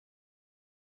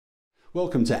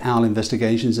Welcome to Owl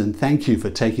Investigations, and thank you for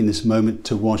taking this moment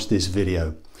to watch this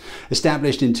video.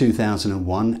 Established in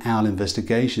 2001, Owl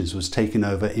Investigations was taken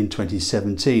over in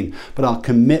 2017, but our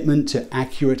commitment to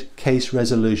accurate case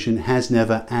resolution has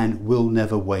never and will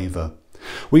never waver.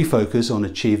 We focus on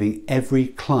achieving every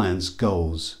client's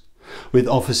goals. With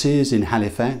offices in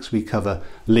Halifax, we cover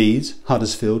Leeds,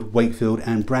 Huddersfield, Wakefield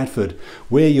and Bradford.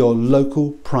 We're your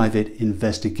local private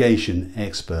investigation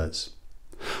experts.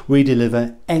 We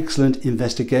deliver excellent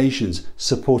investigations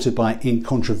supported by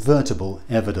incontrovertible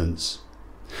evidence.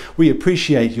 We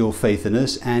appreciate your faith in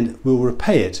us and will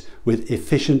repay it with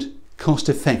efficient,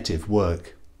 cost-effective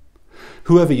work.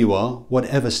 Whoever you are,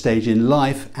 whatever stage in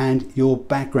life and your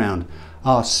background,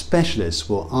 our specialists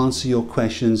will answer your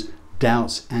questions,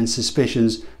 doubts and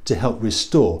suspicions to help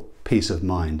restore peace of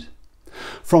mind.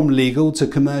 From legal to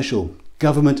commercial,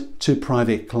 government to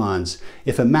private clients,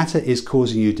 if a matter is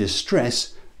causing you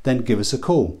distress, then give us a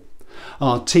call.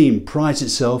 Our team prides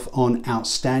itself on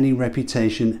outstanding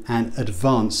reputation and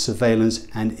advanced surveillance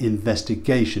and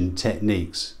investigation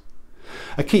techniques.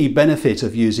 A key benefit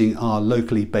of using our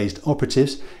locally based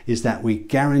operatives is that we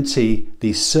guarantee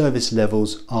the service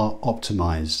levels are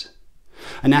optimized.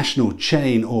 A national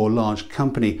chain or large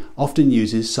company often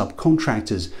uses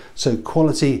subcontractors, so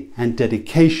quality and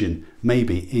dedication may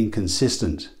be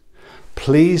inconsistent.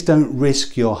 Please don't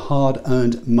risk your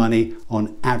hard-earned money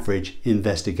on average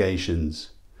investigations.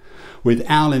 With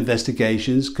Owl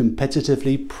Investigations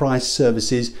competitively priced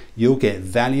services, you'll get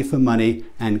value for money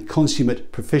and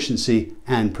consummate proficiency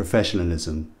and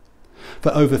professionalism.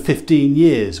 For over 15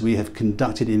 years, we have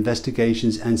conducted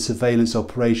investigations and surveillance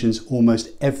operations almost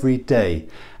every day,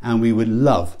 and we would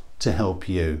love to help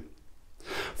you.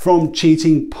 From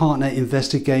cheating partner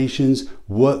investigations,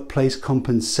 workplace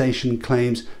compensation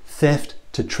claims, theft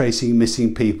to tracing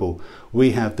missing people,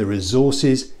 we have the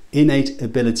resources, innate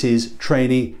abilities,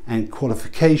 training and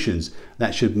qualifications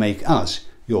that should make us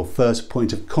your first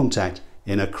point of contact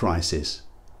in a crisis.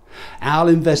 Owl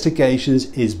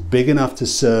Investigations is big enough to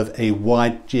serve a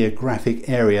wide geographic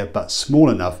area, but small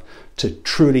enough to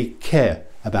truly care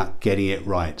about getting it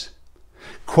right.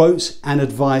 Quotes and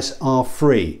advice are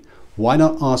free. Why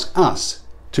not ask us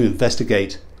to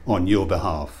investigate on your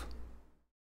behalf?